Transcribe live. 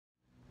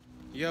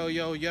Yo,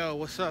 yo, yo,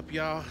 what's up,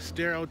 y'all? It's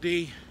Daryl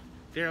D,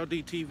 Daryl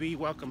D TV.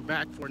 Welcome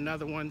back for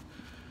another one.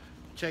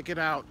 Check it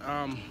out.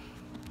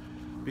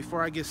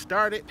 Before I get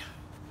started,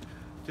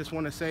 just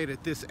want to say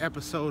that this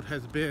episode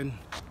has been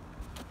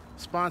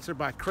sponsored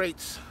by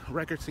Crates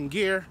Records and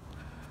Gear,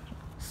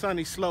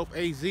 Sunny Slope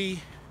AZ. If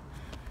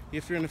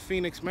you're in the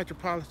Phoenix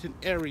metropolitan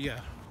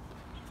area,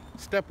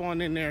 step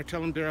on in there,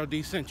 tell them Daryl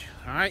D sent you,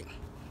 all right?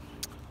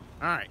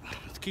 All right,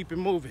 let's keep it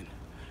moving.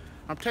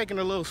 I'm taking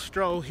a little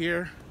stroll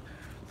here.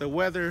 The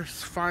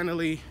weather's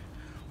finally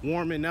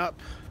warming up.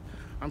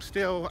 I'm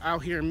still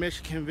out here in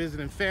Michigan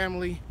visiting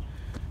family,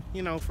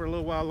 you know, for a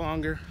little while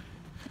longer.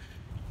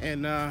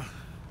 And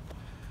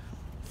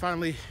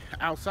finally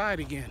outside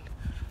again.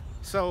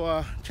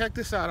 So check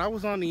this out. I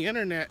was on the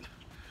internet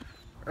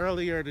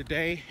earlier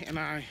today and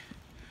I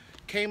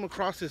came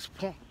across this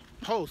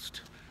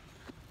post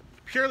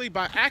purely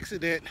by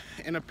accident,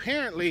 and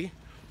apparently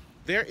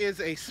there is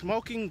a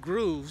Smoking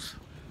Grooves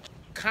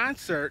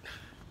concert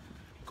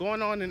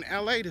going on in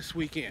LA this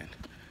weekend,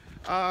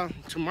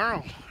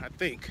 tomorrow I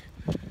think.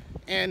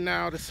 And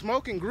now the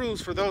Smoking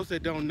Grooves, for those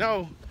that don't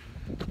know,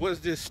 was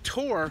this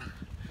tour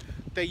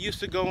that used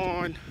to go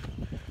on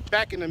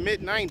back in the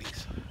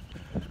mid-90s.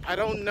 I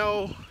don't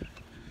know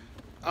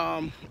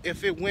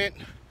if it went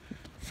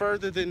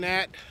further than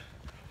that,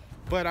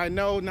 but I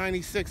know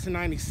 96 and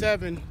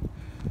 97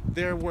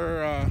 there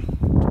were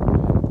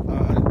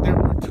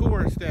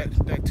tours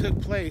that took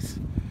place,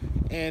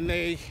 and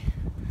they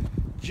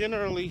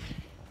generally,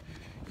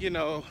 you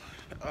know,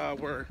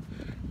 were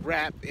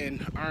rap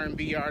and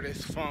R&B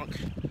artists, funk,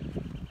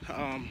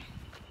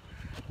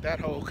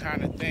 that whole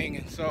kind of thing.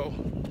 And so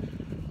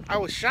I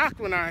was shocked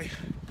when I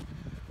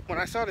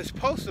saw this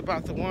post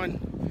about the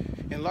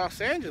one in Los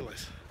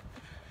Angeles.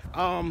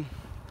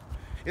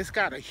 It's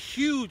got a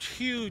huge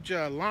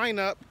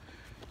lineup,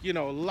 you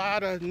know, a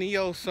lot of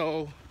neo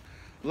soul,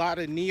 a lot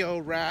of neo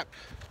rap,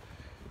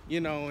 you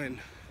know. And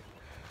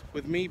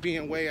with me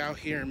being way out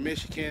here in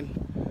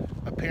Michigan,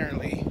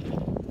 apparently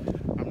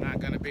I'm not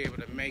gonna be able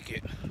to make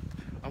it,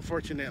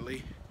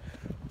 unfortunately.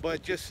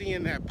 But just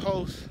seeing that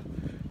post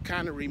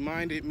kind of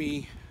reminded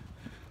me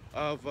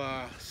of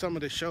some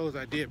of the shows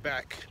I did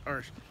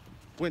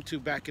went to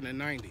back in the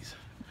 90s.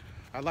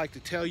 I'd like to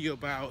tell you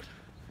about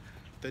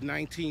the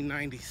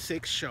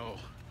 1996 show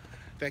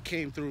that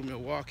came through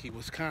Milwaukee,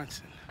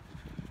 Wisconsin.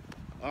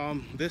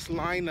 This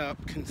lineup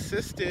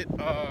consisted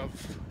of,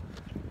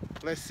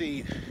 let's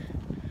see,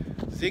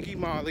 Ziggy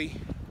Marley,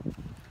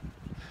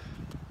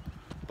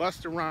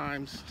 Busta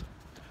Rhymes,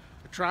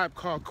 A Tribe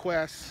Called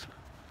Quest,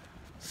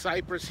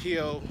 Cypress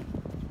Hill,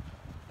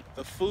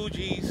 the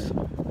Fugees,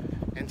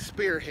 and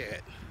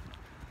Spearhead.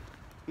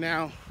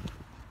 Now,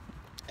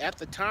 at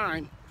the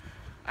time,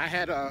 I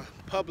had a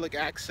public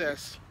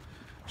access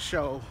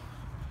show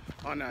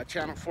on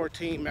Channel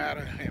 14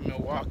 Matter in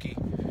Milwaukee,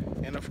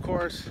 and of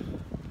course,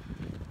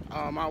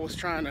 I was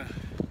trying to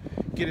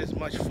get as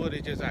much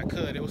footage as I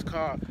could. It was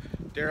called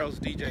Daryl's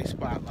DJ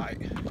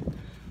Spotlight.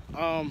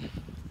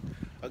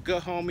 A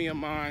good homie of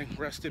mine,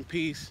 rest in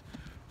peace,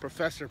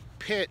 Professor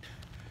Pitt,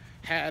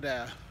 had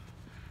a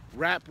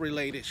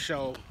rap-related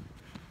show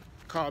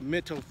called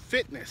Mental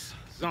Fitness.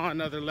 It's on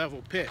Another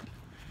Level Pitt,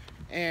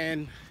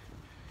 and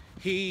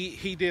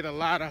he did a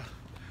lot of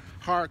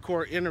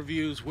hardcore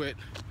interviews with,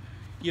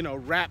 you know,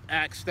 rap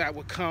acts that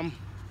would come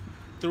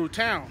through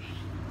town.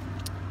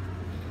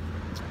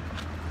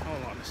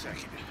 Hold on a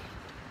second.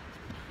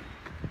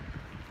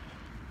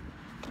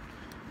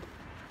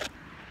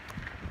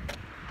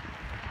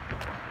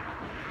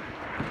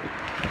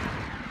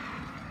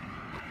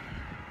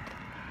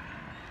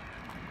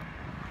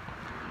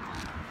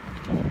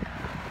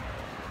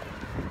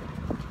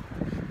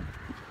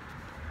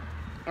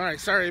 All right,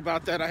 sorry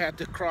about that. I had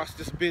to cross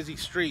this busy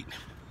street.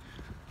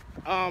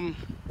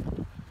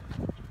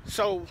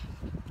 So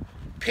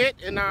Pitt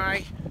and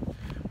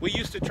we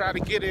used to try to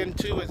get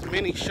into as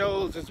many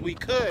shows as we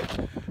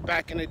could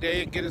back in the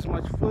day and get as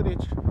much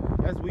footage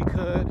as we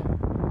could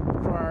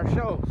for our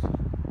shows.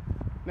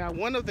 Now,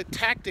 one of the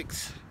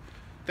tactics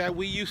that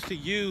we used to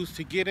use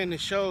to get into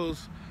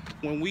shows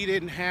when we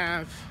didn't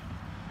have,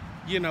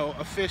 you know,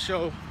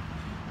 official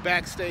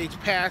backstage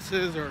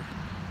passes, or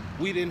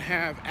we didn't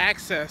have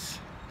access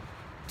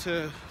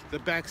to the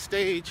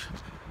backstage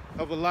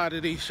of a lot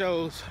of these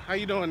shows, how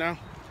you doing now,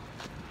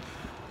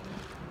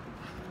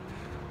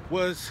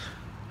 was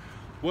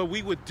what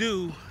we would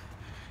do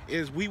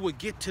is we would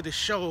get to the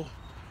show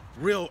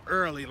real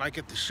early. Like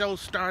if the show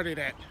started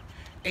at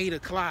 8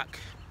 o'clock,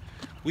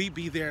 we'd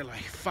be there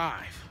like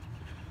 5.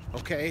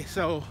 Okay,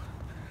 so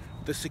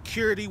the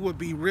security would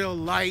be real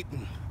light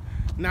and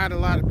not a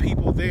lot of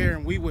people there,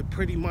 and we would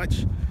pretty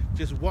much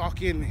just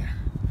walk in there.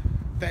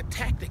 That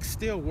tactic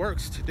still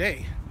works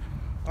today.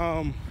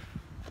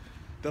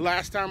 The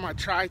last time I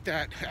tried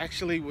that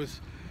actually was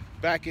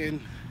back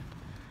in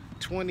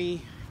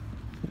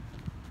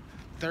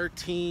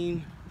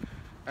 2013.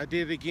 I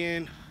did it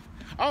again.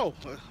 LL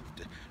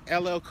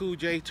Cool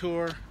J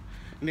tour.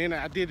 And then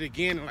I did it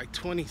again in like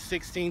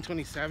 2016,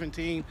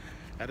 2017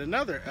 at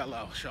another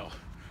LL show.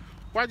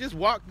 Or I just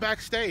walked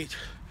backstage,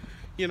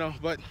 you know,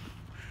 but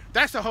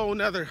that's a whole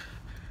nother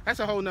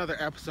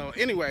episode.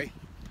 Anyway,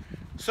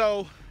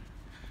 so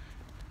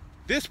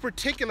this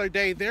particular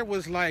day, there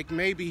was like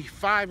maybe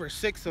 5 or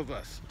 6 of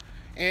us,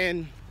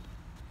 and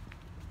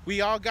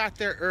we all got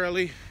there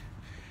early.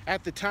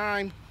 At the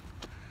time,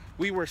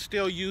 we were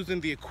still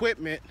using the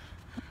equipment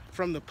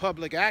from the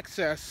public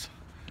access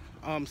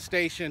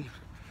station,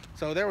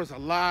 so there was a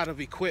lot of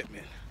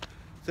equipment.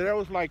 So there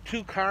was like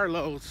 2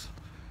 carloads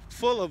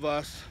full of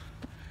us,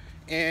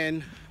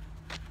 and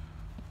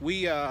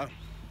we all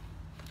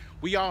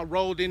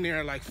rolled in there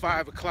at like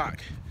 5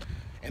 o'clock,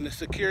 and the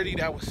security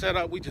that was set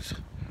up, we just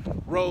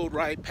rode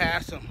right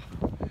past them,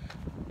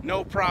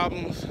 no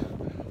problems,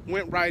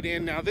 went right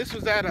in. Now this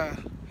was at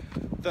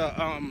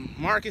the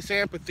Marcus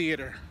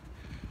Amphitheater,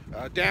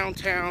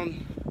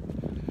 downtown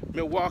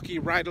Milwaukee,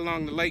 right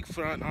along the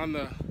lakefront on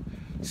the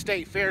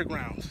state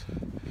fairgrounds.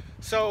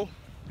 So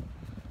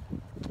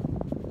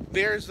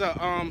there's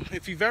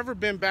if you've ever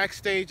been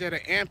backstage at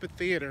an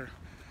amphitheater,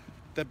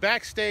 the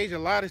backstage a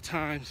lot of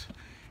times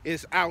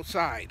is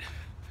outside.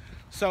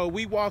 So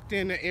we walked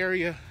in the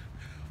area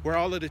where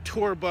all of the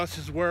tour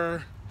buses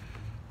were,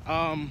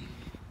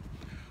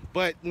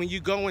 but when you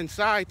go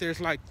inside,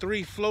 there's like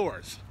 3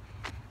 floors,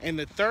 and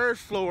the 3rd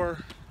floor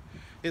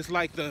is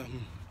like the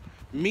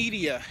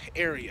media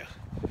area.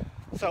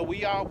 So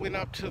we all went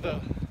up to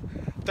the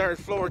 3rd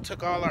floor,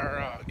 took all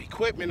our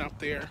equipment up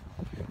there,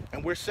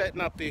 and we're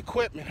setting up the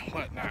equipment and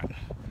whatnot.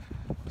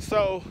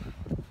 So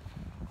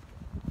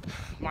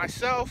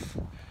myself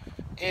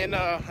and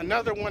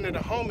another one of the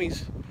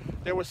homies,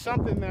 there was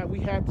something that we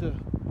had to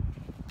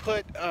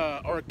put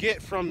or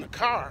get from the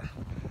car.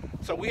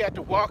 So we had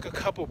to walk a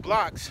couple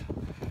blocks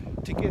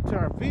to get to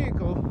our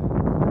vehicle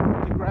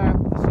to grab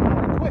some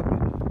more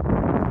equipment.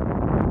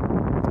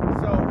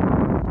 So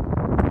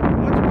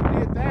once we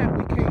did that,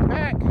 we came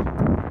back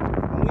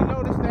and we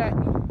noticed that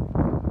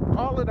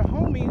all of the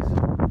homies,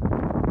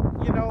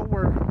 you know,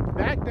 were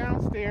back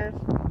downstairs.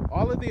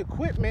 All of the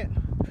equipment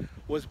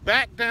was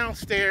back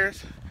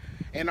downstairs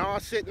and all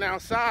sitting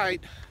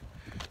outside,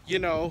 you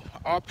know,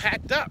 all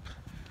packed up.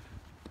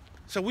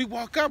 So we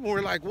walk up and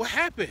we're like, what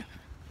happened?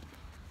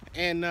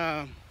 And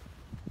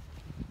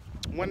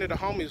one of the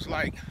homies was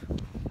like,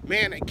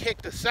 man, they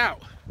kicked us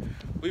out.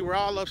 We were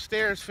all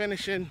upstairs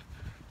finishing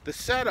the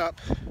setup,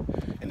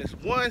 and this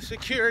one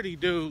security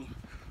dude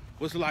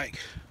was like,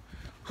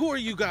 who are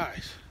you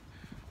guys?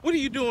 What are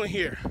you doing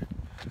here?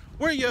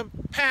 Where are your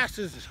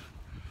passes?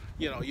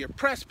 You know, your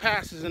press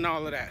passes and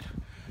all of that.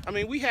 I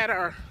mean, we had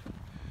our,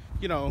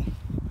 you know,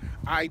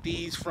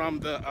 IDs from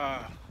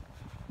the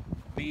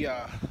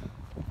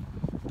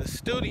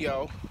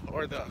studio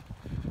or the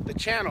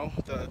channel,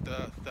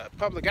 the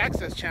public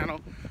access channel,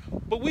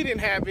 but we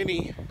didn't have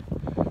any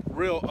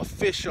real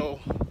official,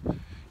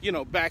 you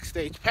know,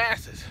 backstage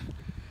passes.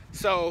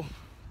 So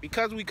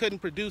because we couldn't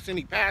produce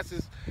any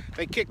passes,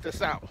 they kicked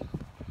us out.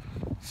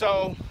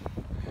 So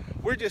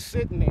we're just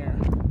sitting there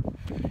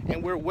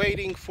and we're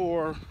waiting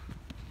for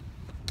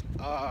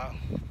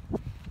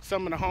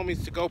some of the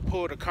homies to go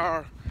pull the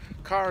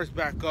cars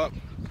back up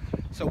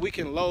so we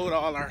can load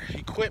all our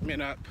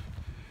equipment up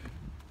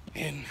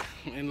and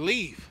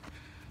leave.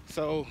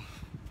 So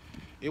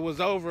it was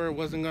over. It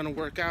wasn't going to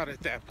work out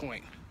at that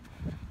point.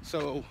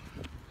 So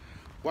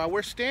while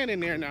we're standing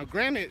there now,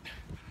 granted,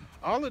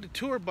 all of the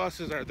tour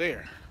buses are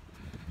there.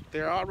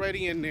 They're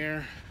already in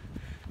there,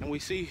 and we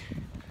see,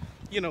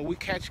 you know, we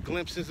catch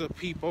glimpses of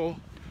people,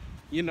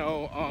 you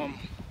know,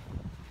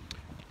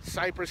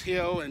 Cypress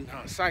Hill and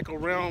Cycle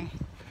Realm.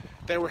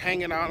 They were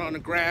hanging out on the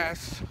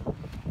grass,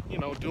 you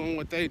know, doing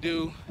what they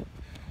do,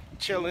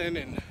 chilling.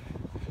 And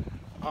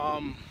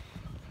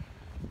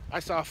I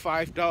saw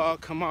Five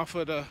Dog come off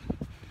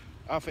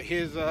of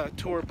his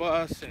tour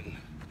bus, and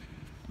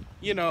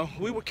you know,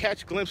 we would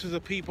catch glimpses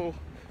of people.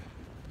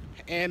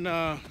 And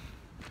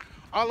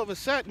all of a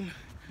sudden,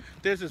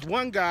 there's this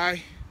one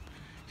guy.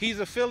 He's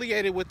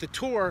affiliated with the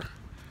tour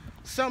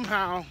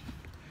somehow,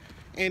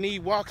 and he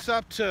walks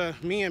up to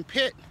me and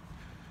Pitt,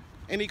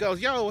 and he goes,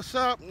 "Yo, what's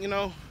up?" You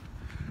know,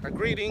 our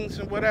greetings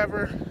and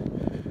whatever.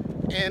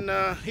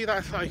 And he's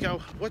like, "Yo,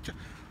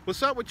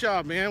 what's up with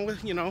y'all, man?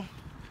 What, you know,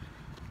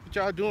 what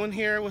y'all doing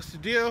here? What's the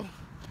deal?"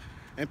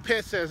 And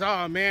Pitt says,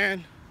 "Oh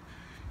man,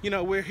 you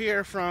know, we're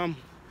here from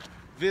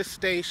this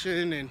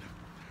station, and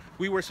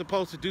we were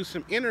supposed to do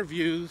some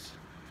interviews,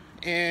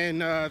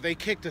 and they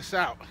kicked us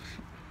out."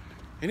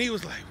 And he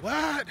was like,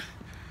 "What?"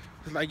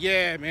 He's like,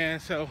 "Yeah, man.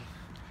 So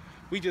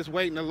we just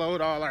waiting to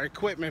load all our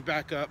equipment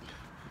back up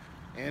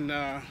and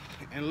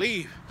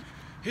leave."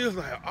 He was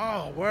like,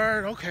 "Oh,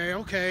 word,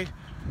 okay."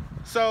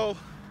 So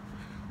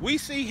we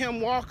see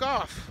him walk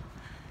off.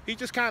 He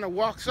just kind of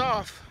walks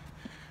off,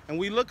 and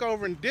we look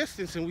over in the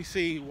distance and we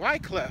see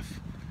Wyclef.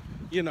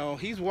 You know,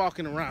 he's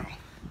walking around.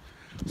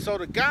 So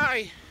the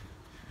guy,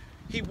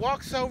 he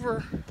walks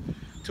over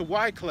to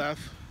Wyclef,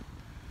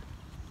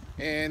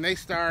 and they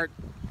start,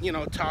 you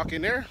know,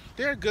 talking. They're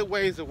a good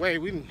ways away.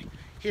 We didn't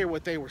hear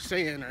what they were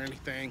saying or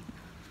anything.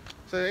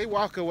 So they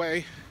walk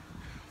away.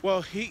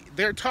 Well,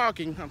 they're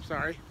talking, I'm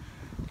sorry.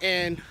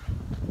 And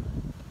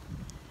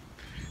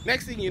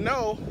next thing you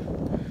know,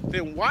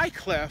 then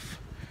Wyclef,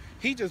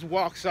 he just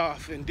walks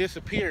off and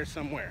disappears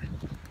somewhere.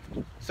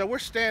 So we're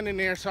standing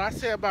there. So I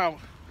say about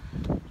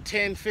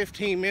 10,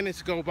 15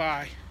 minutes go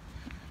by.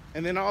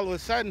 And then all of a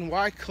sudden,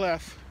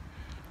 Wyclef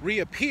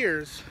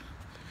reappears.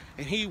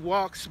 And he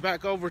walks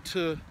back over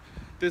to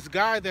this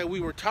guy that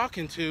we were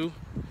talking to.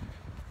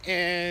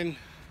 And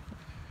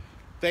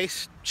they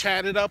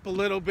chatted up a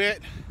little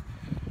bit.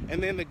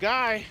 And then the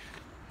guy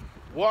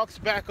walks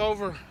back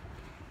over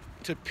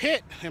to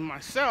Pitt and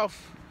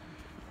myself.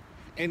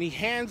 And he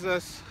hands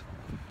us,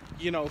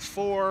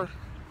 4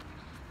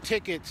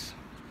 tickets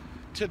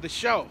to the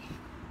show,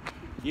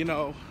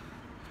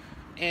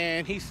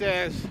 and he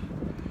says,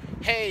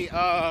 hey,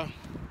 I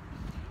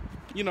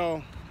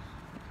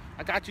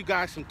got you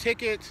guys some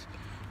tickets.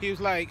 He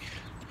was like,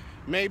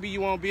 maybe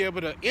you won't be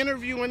able to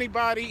interview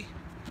anybody,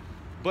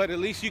 but at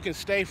least you can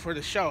stay for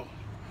the show.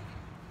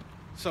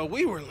 So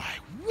we were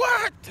like,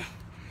 what?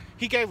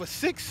 He gave us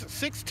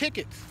six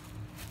tickets,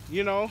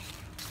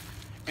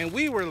 and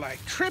we were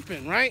like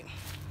tripping, right?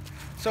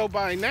 So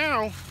by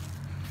now,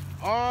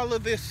 all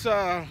of this,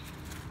 the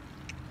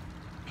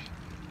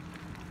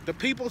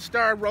people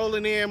start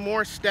rolling in,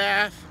 more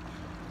staff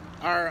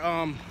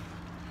are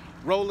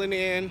rolling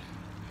in,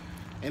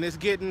 and it's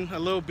getting a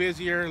little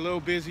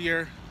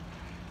busier.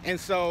 And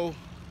so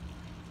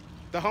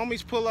the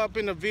homies pull up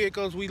in the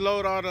vehicles, we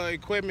load all the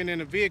equipment in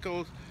the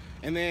vehicles,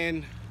 and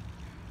then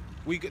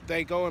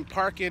they go and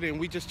park it, and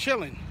we just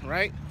chilling,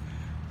 right?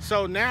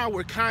 So now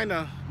we're kind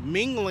of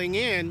mingling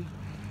in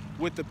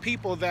with the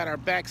people that are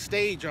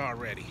backstage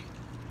already.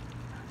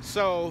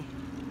 So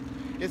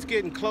it's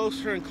getting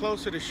closer and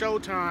closer to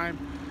showtime,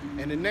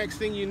 and the next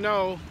thing you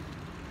know,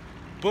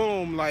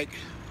 boom,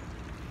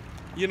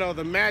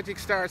 the magic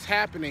starts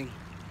happening.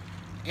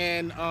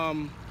 And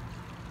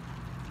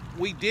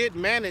we did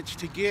manage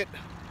to get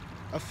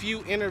a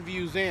few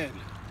interviews in.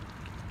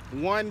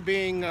 One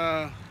being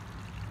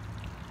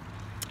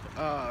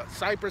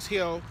Cypress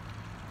Hill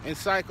and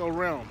Psycho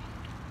Realm.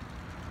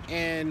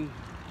 And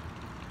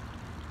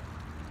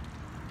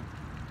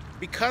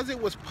because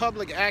it was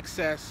public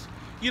access,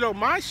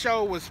 my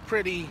show was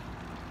pretty,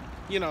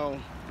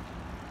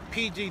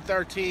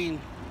 PG-13,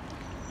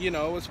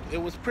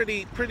 it was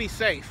pretty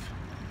safe.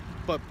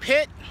 But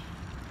Pitt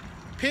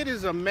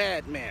is a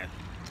madman.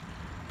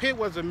 Pitt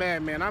was a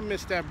madman. I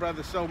miss that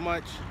brother so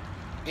much.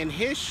 And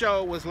his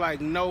show was like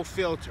no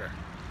filter.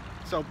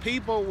 So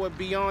people would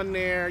be on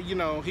there,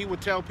 he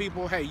would tell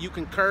people, hey, you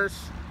can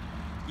curse,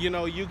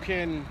 you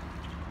can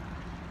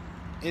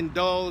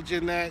indulge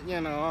in that,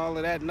 all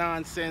of that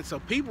nonsense. So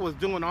people was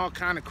doing all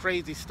kind of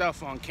crazy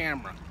stuff on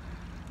camera.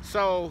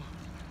 So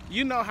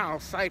you know how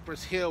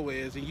Cypress Hill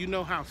is, and you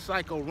know how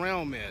Psycho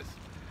Realm is.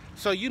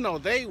 So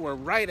they were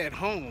right at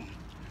home,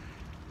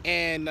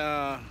 and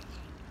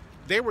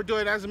they were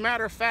doing. As a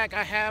matter of fact,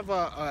 I have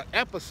a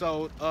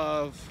episode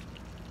of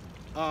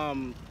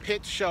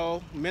Pitt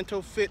show,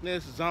 Mental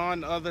Fitness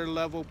Zon Other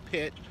Level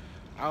Pitt.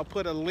 I'll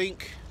put a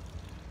link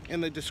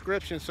in the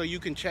description so you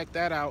can check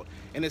that out,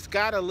 and it's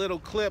got a little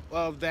clip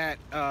of that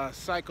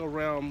Psycho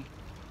Realm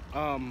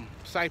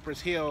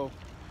Cypress Hill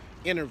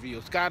interview.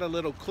 It's got a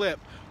little clip,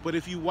 but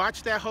if you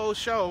watch that whole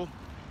show,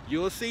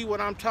 you'll see what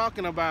I'm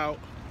talking about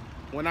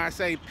when I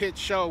say Pitt's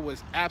show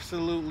was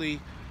absolutely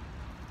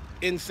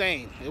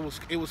insane.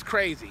 It was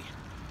crazy.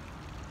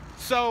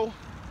 So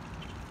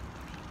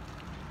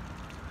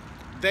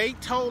they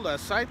told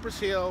us, Cypress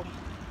Hill,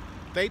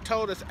 they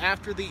told us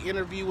after the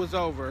interview was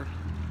over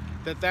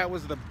that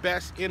was the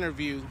best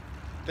interview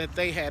that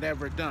they had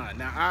ever done.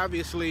 Now,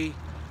 obviously,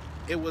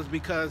 it was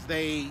because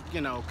they,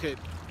 could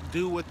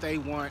do what they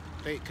want.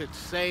 They could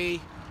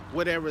say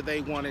whatever they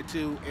wanted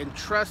to. And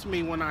trust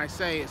me when I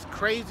say, as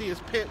crazy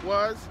as Pitt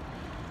was,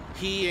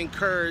 he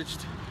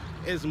encouraged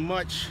as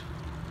much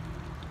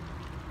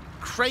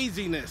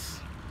craziness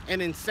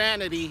and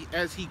insanity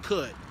as he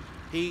could.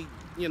 He,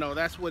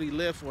 that's what he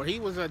lived for. He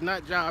was a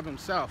nut job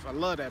himself. I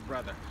love that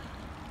brother.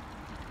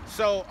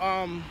 So,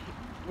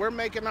 we're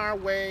making our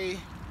way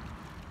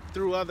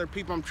through other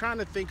people. I'm trying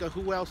to think of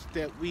who else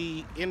that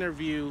we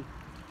interview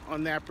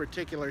on that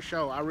particular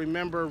show. I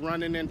remember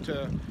running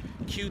into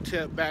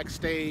Q-Tip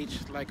backstage,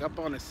 like up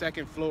on the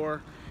second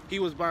floor. He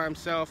was by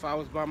himself, I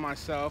was by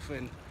myself,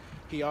 and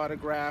he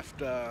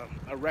autographed a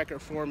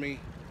record for me.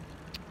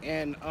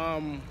 And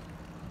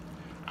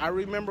I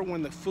remember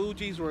when the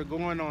Fugees were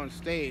going on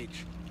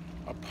stage,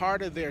 a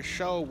part of their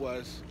show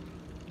was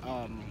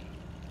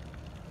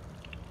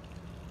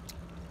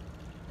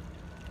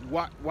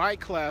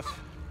Wyclef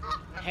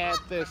had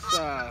this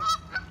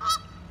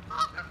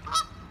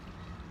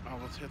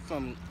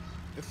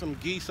there's some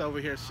geese over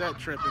here set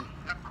tripping.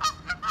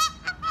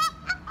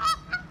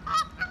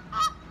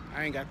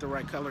 I ain't got the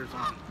right colors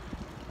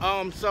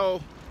on.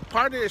 So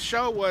part of the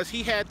show was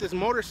he had this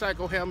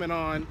motorcycle helmet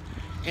on,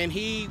 and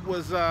he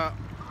was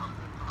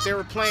they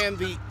were playing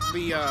the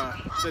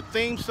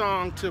theme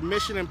song to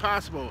Mission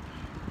Impossible,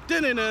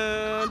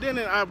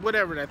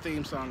 whatever that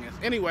theme song is.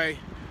 Anyway,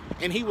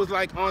 and he was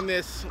like on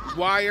this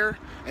wire,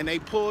 and they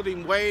pulled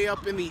him way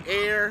up in the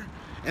air.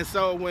 And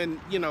so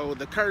when, you know,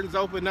 the curtains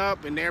open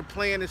up and they're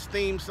playing his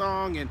theme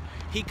song and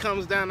he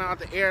comes down out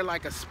the air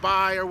like a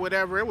spy or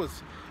whatever, it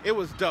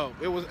was dope.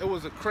 It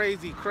was a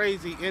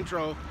crazy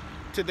intro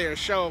to their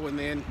show. And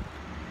then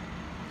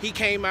he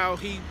came out,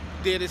 he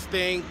did his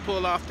thing,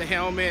 pulled off the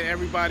helmet,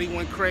 everybody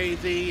went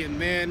crazy. And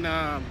then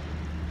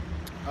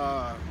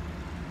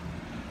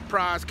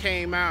Praz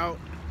came out,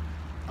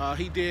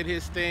 he did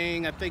his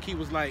thing. I think he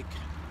was like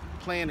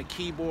playing a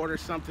keyboard or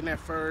something at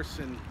first,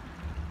 and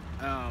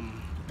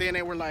then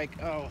they were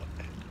like, oh,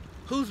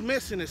 who's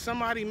missing? Is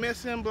somebody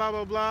missing? Blah,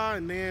 blah, blah.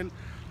 And then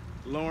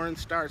Lauren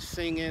starts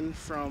singing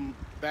from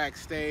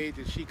backstage,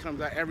 and she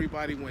comes out.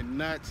 Everybody went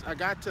nuts. I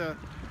got to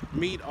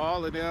meet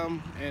all of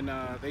them, and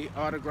they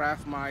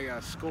autographed my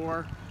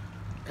Score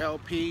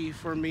LP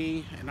for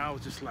me, and I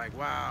was just like,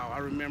 wow. I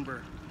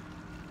remember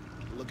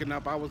looking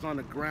up. I was on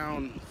the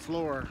ground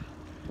floor,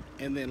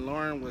 and then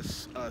Lauren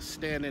was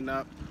standing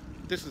up.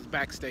 This is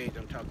backstage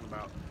I'm talking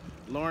about.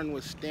 Lauren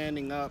was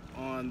standing up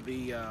on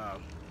the,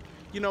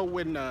 you know,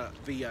 when the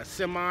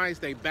semis,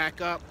 they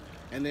back up,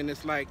 and then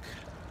it's like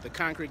the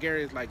concrete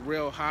area is like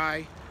real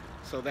high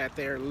so that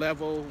they're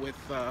level with,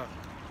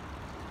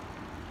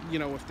 you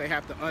know, if they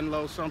have to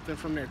unload something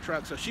from their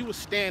truck. So she was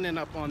standing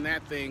up on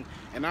that thing,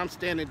 and I'm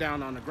standing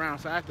down on the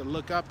ground, so I had to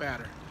look up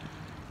at her.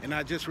 And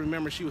I just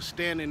remember she was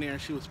standing there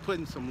and she was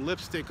putting some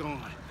lipstick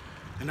on.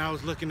 And I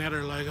was looking at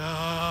her like,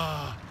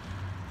 ah,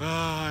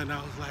 and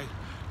I was like,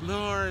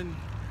 Lauren.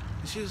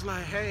 And she was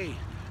like, hey.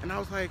 And I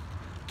was like,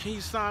 can you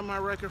sign my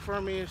record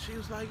for me? And she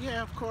was like,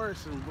 yeah, of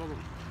course. And blah, blah.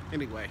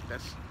 Anyway,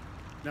 that's,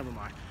 never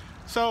mind.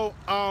 So,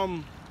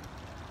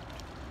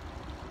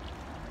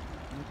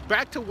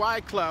 back to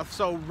Wyclef.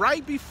 So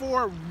right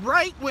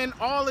when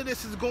all of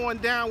this is going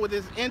down with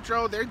his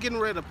intro, they're getting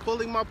ready to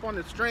pull him up on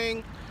the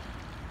string.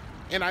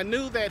 And I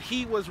knew that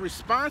he was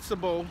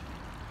responsible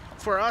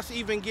for us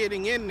even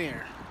getting in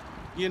there,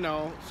 you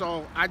know.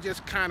 So I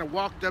just kind of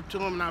walked up to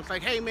him and I was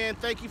like, hey man,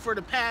 thank you for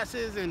the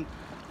passes and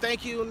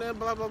thank you, and then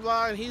blah, blah,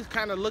 blah. And he's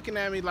kind of looking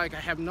at me like, I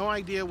have no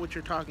idea what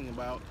you're talking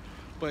about,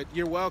 but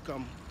you're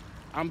welcome.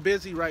 I'm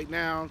busy right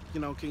now, you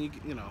know, can you,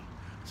 you know.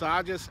 So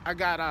I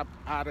got up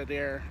out of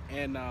there.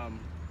 And,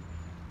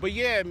 but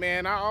yeah,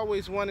 man, I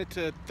always wanted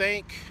to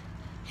thank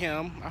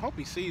him. I hope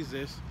he sees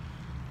this,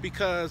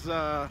 because,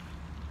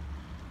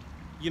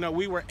 you know,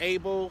 we were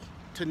able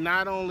to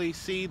not only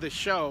see the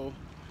show,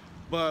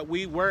 but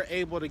we were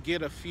able to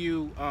get a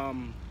few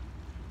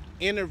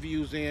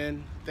interviews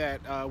in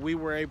that we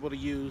were able to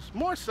use.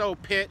 More so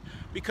Pitt,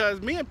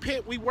 because me and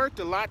Pitt, we worked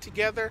a lot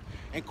together,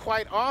 and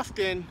quite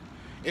often,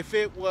 if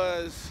it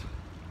was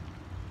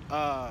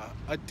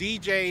a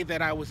DJ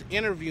that I was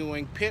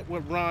interviewing, Pitt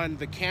would run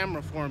the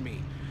camera for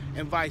me,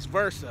 and vice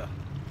versa.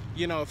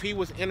 You know, if he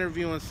was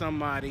interviewing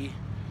somebody,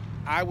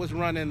 I was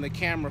running the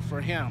camera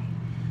for him.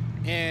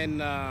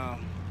 And a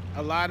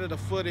lot of the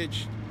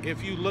footage,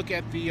 if you look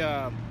at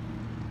the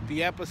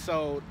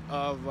episode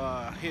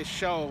of his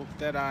show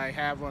that I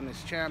have on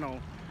this channel,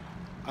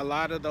 a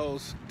lot of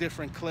those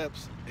different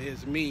clips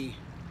is me,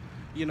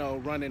 you know,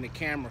 running the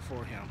camera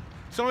for him.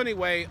 So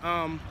anyway,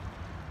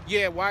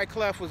 yeah,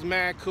 Wyclef was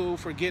mad cool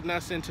for getting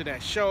us into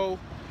that show,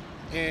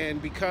 and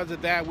because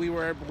of that, we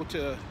were able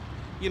to,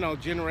 you know,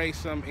 generate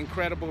some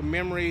incredible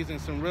memories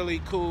and some really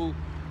cool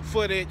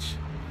footage.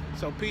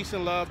 So peace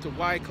and love to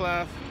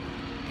Wyclef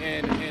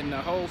and the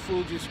whole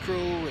Fugees crew,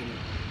 and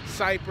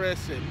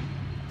Cypress and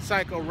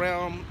Psycho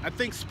Realm. I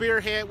think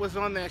Spearhead was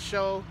on that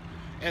show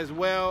as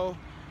well,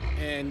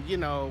 and you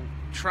know,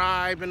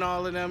 Tribe and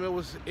all of them.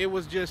 It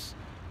was just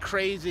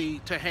crazy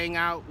to hang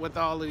out with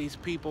all of these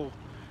people,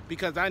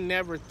 because I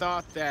never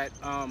thought that,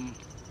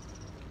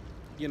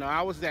 you know,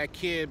 I was that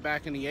kid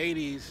back in the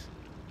 80s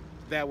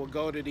that would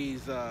go to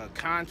these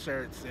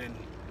concerts, and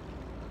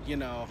you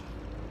know,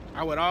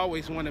 I would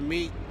always want to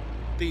meet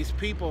these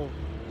people,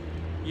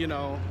 you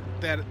know,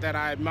 that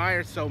I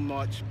admire so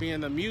much,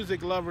 being the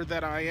music lover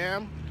that I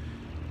am.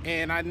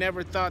 And I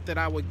never thought that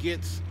I would get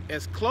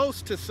as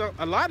close to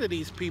a lot of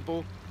these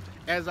people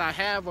as I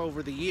have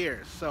over the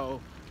years.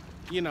 So,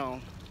 you know,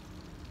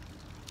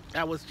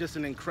 that was just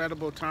an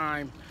incredible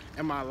time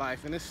in my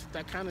life, and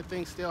that kind of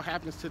thing still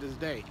happens to this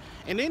day.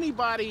 And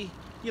anybody,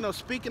 you know,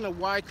 speaking of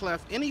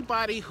Wyclef,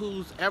 anybody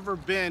who's ever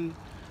been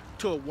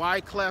to a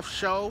Wyclef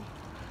show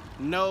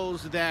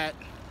knows that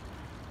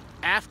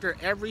after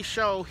every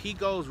show, he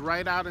goes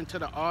right out into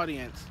the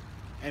audience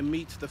and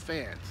meets the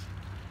fans.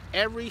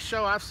 Every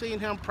show, I've seen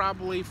him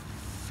probably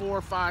 4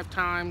 or 5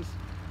 times,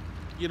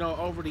 you know,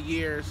 over the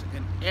years,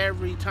 and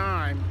every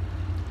time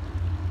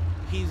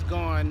he's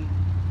gone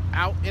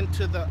out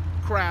into the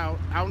crowd,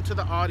 out into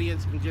the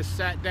audience, and just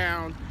sat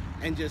down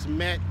and just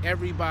met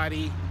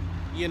everybody,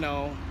 you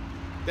know,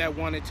 that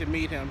wanted to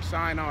meet him,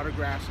 sign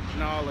autographs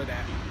and all of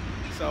that.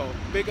 So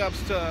big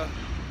ups to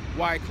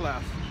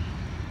Wyclef.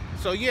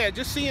 So yeah,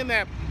 just seeing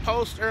that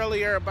post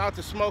earlier about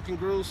the Smoke and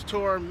Grooves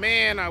tour,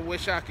 man, I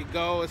wish I could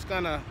go.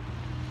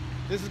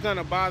 This is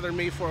gonna bother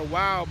me for a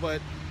while,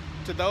 but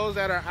to those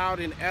that are out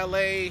in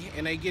LA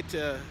and they get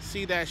to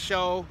see that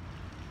show,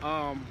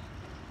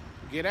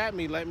 get at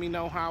me. Let me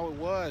know how it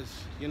was.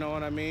 You know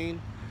what I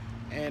mean?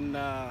 And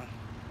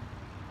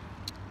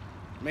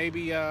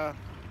maybe I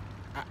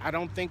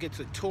don't think it's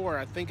a tour.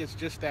 I think it's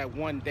just that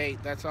one date.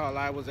 That's all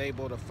I was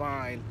able to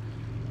find.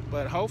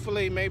 But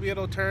hopefully, maybe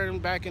it'll turn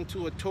back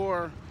into a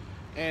tour,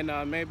 and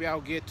maybe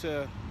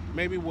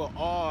maybe we'll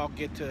all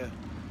get to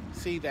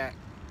see that,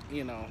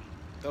 you know,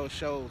 those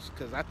shows.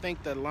 Because I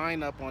think the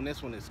lineup on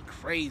this one is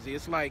crazy.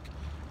 It's like,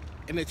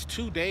 and it's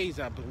 2 days,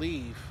 I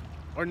believe,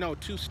 or no,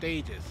 2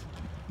 stages.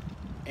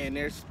 And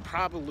there's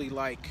probably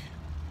like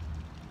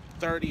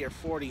 30 or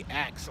 40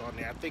 acts on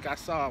there. I think I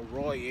saw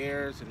Roy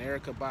Ayers and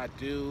Erykah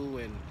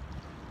Badu and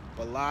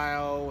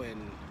Bilal,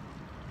 and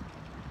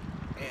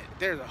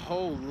there's a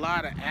whole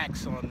lot of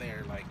acts on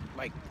there. Like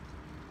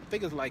I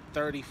think it's like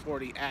 30,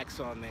 40 acts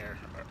on there.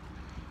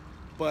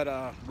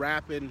 But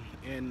rapping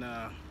and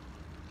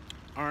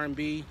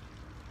R&B,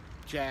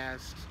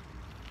 jazz,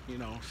 you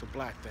know, it's a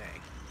black thing.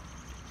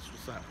 That's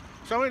what's up.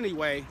 So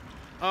anyway,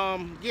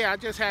 yeah, I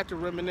just had to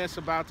reminisce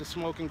about the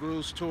Smoking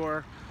Grooves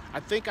tour. I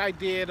think I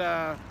did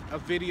a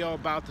video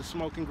about the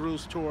Smoking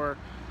Grooves tour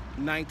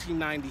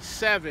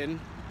 1997.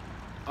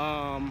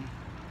 I'll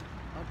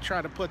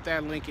try to put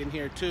that link in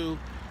here too.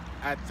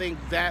 I think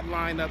that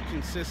lineup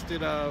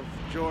consisted of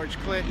George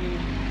Clinton,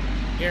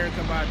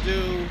 Erykah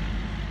Badu,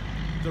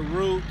 The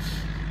Roots,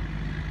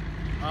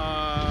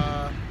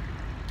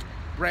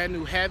 Brand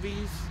New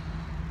Heavies,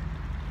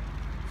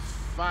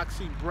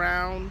 Foxy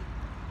Brown,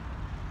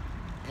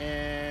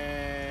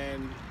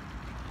 and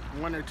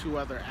 1 or 2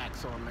 other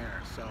acts on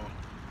there. So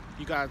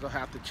you guys will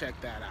have to check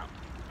that out.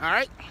 All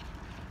right.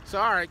 So,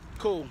 all right,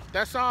 cool.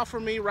 That's all for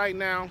me right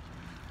now.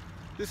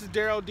 This is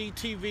Daryl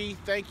DTV.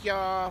 Thank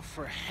y'all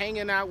for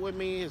hanging out with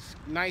me. It's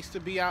nice to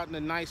be out in the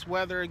nice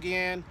weather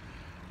again.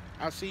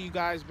 I'll see you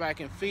guys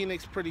back in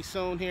Phoenix pretty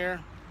soon here.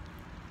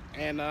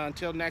 And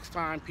until next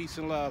time, peace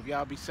and love.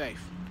 Y'all be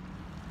safe.